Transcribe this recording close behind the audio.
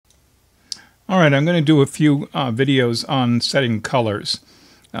All right, I'm going to do a few videos on setting colors.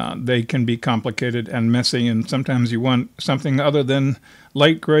 They can be complicated and messy, and sometimes you want something other than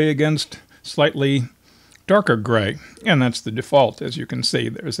light gray against slightly darker gray, and that's the default. As you can see,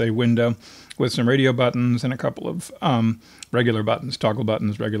 there's a window with some radio buttons and a couple of regular buttons, toggle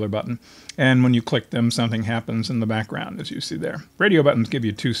buttons, regular button, and when you click them, something happens in the background, as you see there. Radio buttons give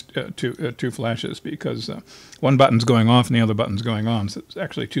you two flashes because one button's going off and the other button's going on, so it's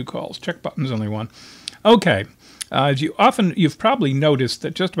actually two calls. Check button's only one. Okay, you've probably noticed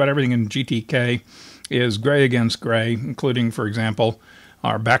that just about everything in GTK is gray against gray, including, for example,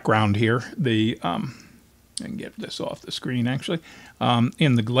 our background here, I can get this off the screen actually,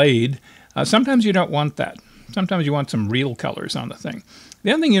 in the Glade. Sometimes you don't want that. Sometimes you want some real colors on the thing.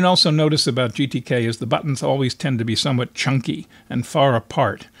 The other thing you'll also notice about GTK is the buttons always tend to be somewhat chunky and far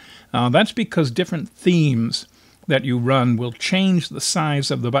apart. That's because different themes that you run will change the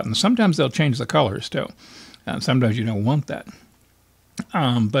size of the buttons. Sometimes they'll change the colors too. Sometimes you don't want that.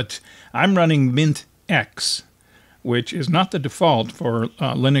 But I'm running Mint X, which is not the default for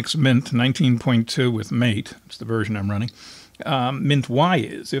Linux Mint 19.2 with Mate. It's the version I'm running. Mint Y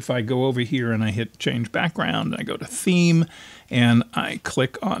is. If I go over here and I hit Change Background, and I go to Theme, and I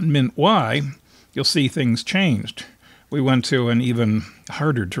click on Mint Y, you'll see things changed. We went to an even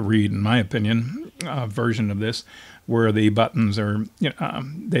harder to read, in my opinion, version of this, where the buttons are,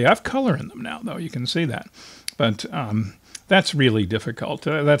 they have color in them now, though. You can see that. But that's really difficult.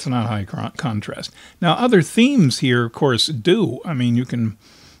 That's not high contrast. Now, other themes here, of course, do. I mean, you can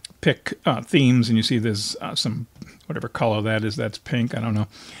pick themes, and you see there's some, whatever color that is, that's pink, I don't know.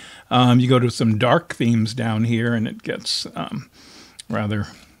 You go to some dark themes down here, and it gets rather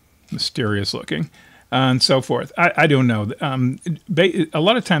mysterious looking, and so forth. I don't know. A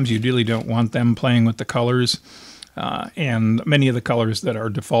lot of times you really don't want them playing with the colors, and many of the colors that are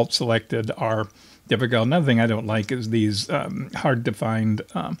default selected are difficult. Another thing I don't like is these hard to find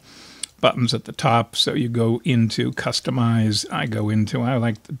buttons at the top. So you go into Customize. I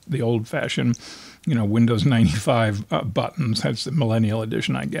like the old-fashioned, Windows 95 buttons. That's the Millennial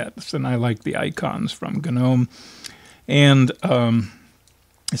Edition I get. And I like the icons from GNOME. And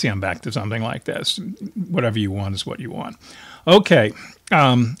see, I'm back to something like this. Whatever you want is what you want. Okay.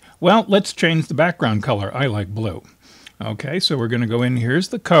 Well, let's change the background color. I like blue. Okay, so we're going to go in. Here's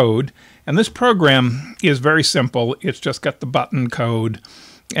the code. And this program is very simple. It's just got the button code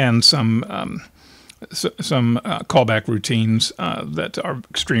and some callback routines that are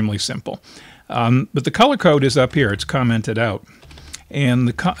extremely simple. But the color code is up here. It's commented out.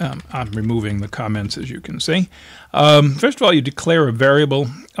 And I'm removing the comments, as you can see. First of all, you declare a variable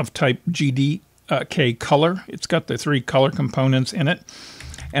of type Gtk color. It's got the 3 color components in it.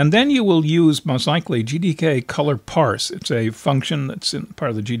 And then you will use, most likely, Gtk color parse. It's a function that's in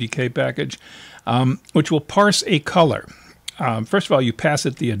part of the Gtk package, which will parse a color. First of all, you pass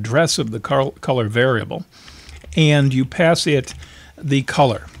it the address of the color variable, and you pass it the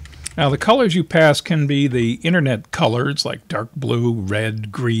color. Now, the colors you pass can be the internet colors, like dark blue,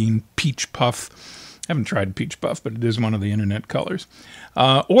 red, green, peach puff. I haven't tried peach puff, but it is one of the internet colors.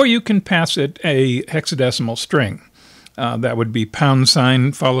 Or you can pass it a hexadecimal string. That would be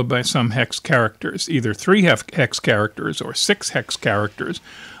 # followed by some hex characters, either 3 hex characters or 6 hex characters,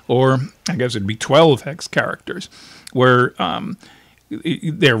 or I guess it'd be 12 hex characters, where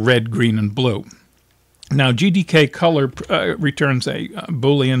they're red, green, and blue. Now, GTK color returns a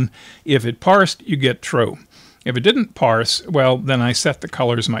Boolean. If it parsed, you get true. If it didn't parse, well, then I set the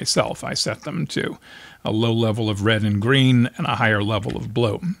colors myself. I set them to a low level of red and green and a higher level of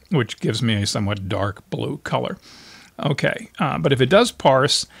blue, which gives me a somewhat dark blue color. Okay, but if it does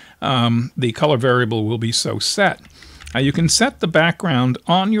parse, the color variable will be so set. You can set the background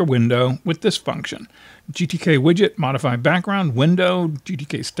on your window with this function. GTK widget, modify background, window,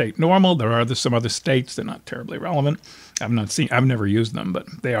 GTK state normal. There are some other states. They're not terribly relevant. I've never used them,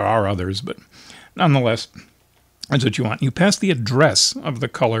 but there are others. But nonetheless, that's what you want. You pass the address of the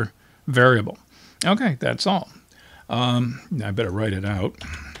color variable. Okay, that's all. I better write it out.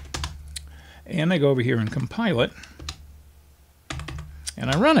 And I go over here and compile it. And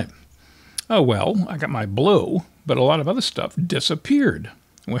I run it. Oh, well, I got my blue, but a lot of other stuff disappeared.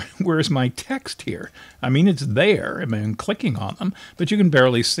 Where's my text here? I mean, it's there. I mean, I'm clicking on them, but you can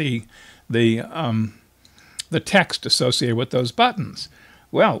barely see the text associated with those buttons.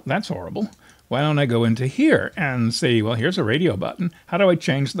 Well, that's horrible. Why don't I go into here and see, well, here's a radio button. How do I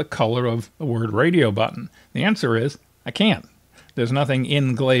change the color of the word radio button? The answer is, I can't. There's nothing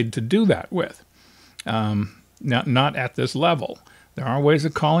in Glade to do that with. Not at this level. There are ways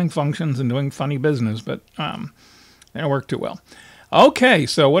of calling functions and doing funny business, but they don't work too well. Okay,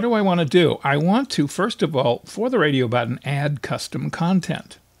 so what do I want to do? I want to, first of all, for the radio button, add custom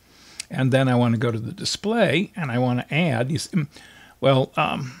content. And then I want to go to the display, and I want to add, you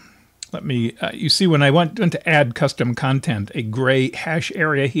see when I went to add custom content, a gray hash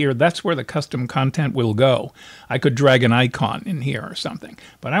area here, that's where the custom content will go. I could drag an icon in here or something,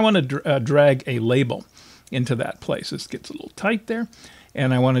 but I want to drag a label into that place. This gets a little tight there,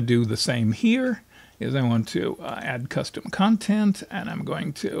 and I want to do the same here. Is I want to add custom content, and I'm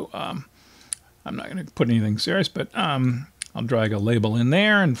going to, I'm not going to put anything serious, but I'll drag a label in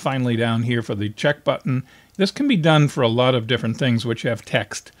there, and finally down here for the check button. This can be done for a lot of different things which have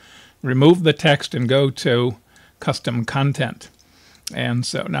text. Remove the text and go to custom content. And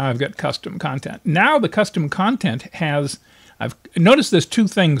so now I've got custom content. Now the custom content has, I've noticed there's two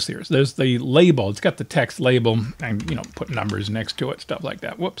things here. There's the label. It's got the text label and, you know, put numbers next to it, stuff like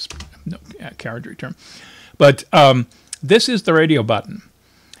that. Whoops, no carriage return. But this is the radio button.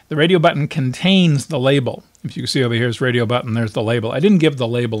 The radio button contains the label. If you see over here is radio button, there's the label. I didn't give the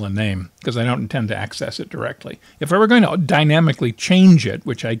label a name because I don't intend to access it directly. If I were going to dynamically change it,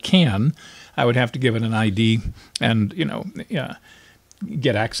 which I can, I would have to give it an ID and, you know,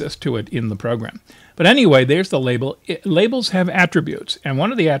 get access to it in the program. But anyway, there's the label. Labels have attributes, and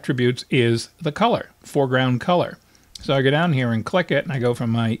one of the attributes is the color, foreground color. So I go down here and click it, and I go from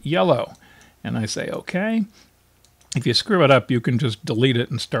my yellow, and I say OK. If you screw it up, you can just delete it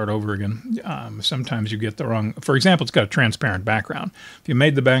and start over again. Sometimes you get the wrong. For example, it's got a transparent background. If you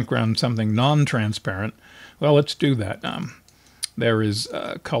made the background something non-transparent, well, let's do that. There is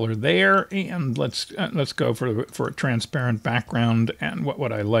color there, and let's go for a transparent background. And what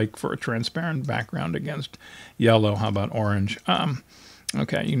would I like for a transparent background against yellow? How about orange?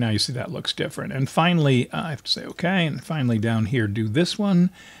 Okay, now you see that looks different. And finally, I have to say okay. And finally, down here, do this one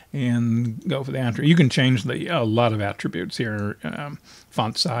and go for the attribute. You can change a lot of attributes here,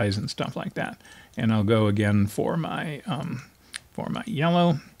 font size and stuff like that. And I'll go again for my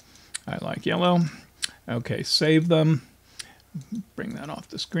yellow. I like yellow. Okay, save them. Bring that off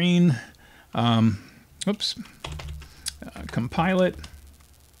the screen. Oops. Compile it.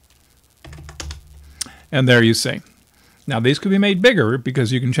 And there you see. Now these could be made bigger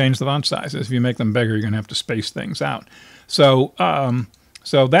because you can change the font sizes. If you make them bigger, you're going to have to space things out. So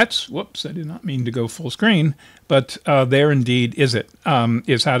so that's, whoops, I did not mean to go full screen, but there indeed is it,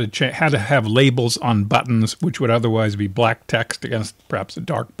 is how to have labels on buttons which would otherwise be black text against perhaps a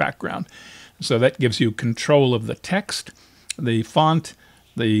dark background. So that gives you control of the text, the font,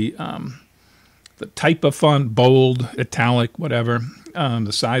 the type of font, bold, italic, whatever,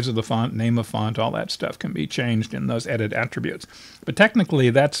 the size of the font, name of font, all that stuff can be changed in those edit attributes. But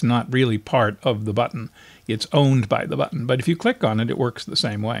technically, that's not really part of the button. It's owned by the button. But if you click on it, it works the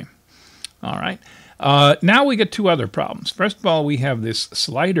same way. All right. Now we get two other problems. First of all, we have this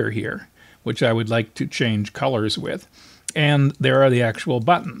slider here, which I would like to change colors with. And there are the actual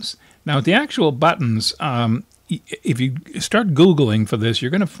buttons. Now, with the actual buttons, if you start Googling for this,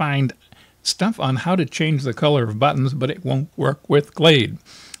 you're going to find stuff on how to change the color of buttons, but it won't work with Glade.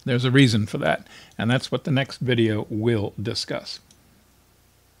 There's a reason for that, and that's what the next video will discuss.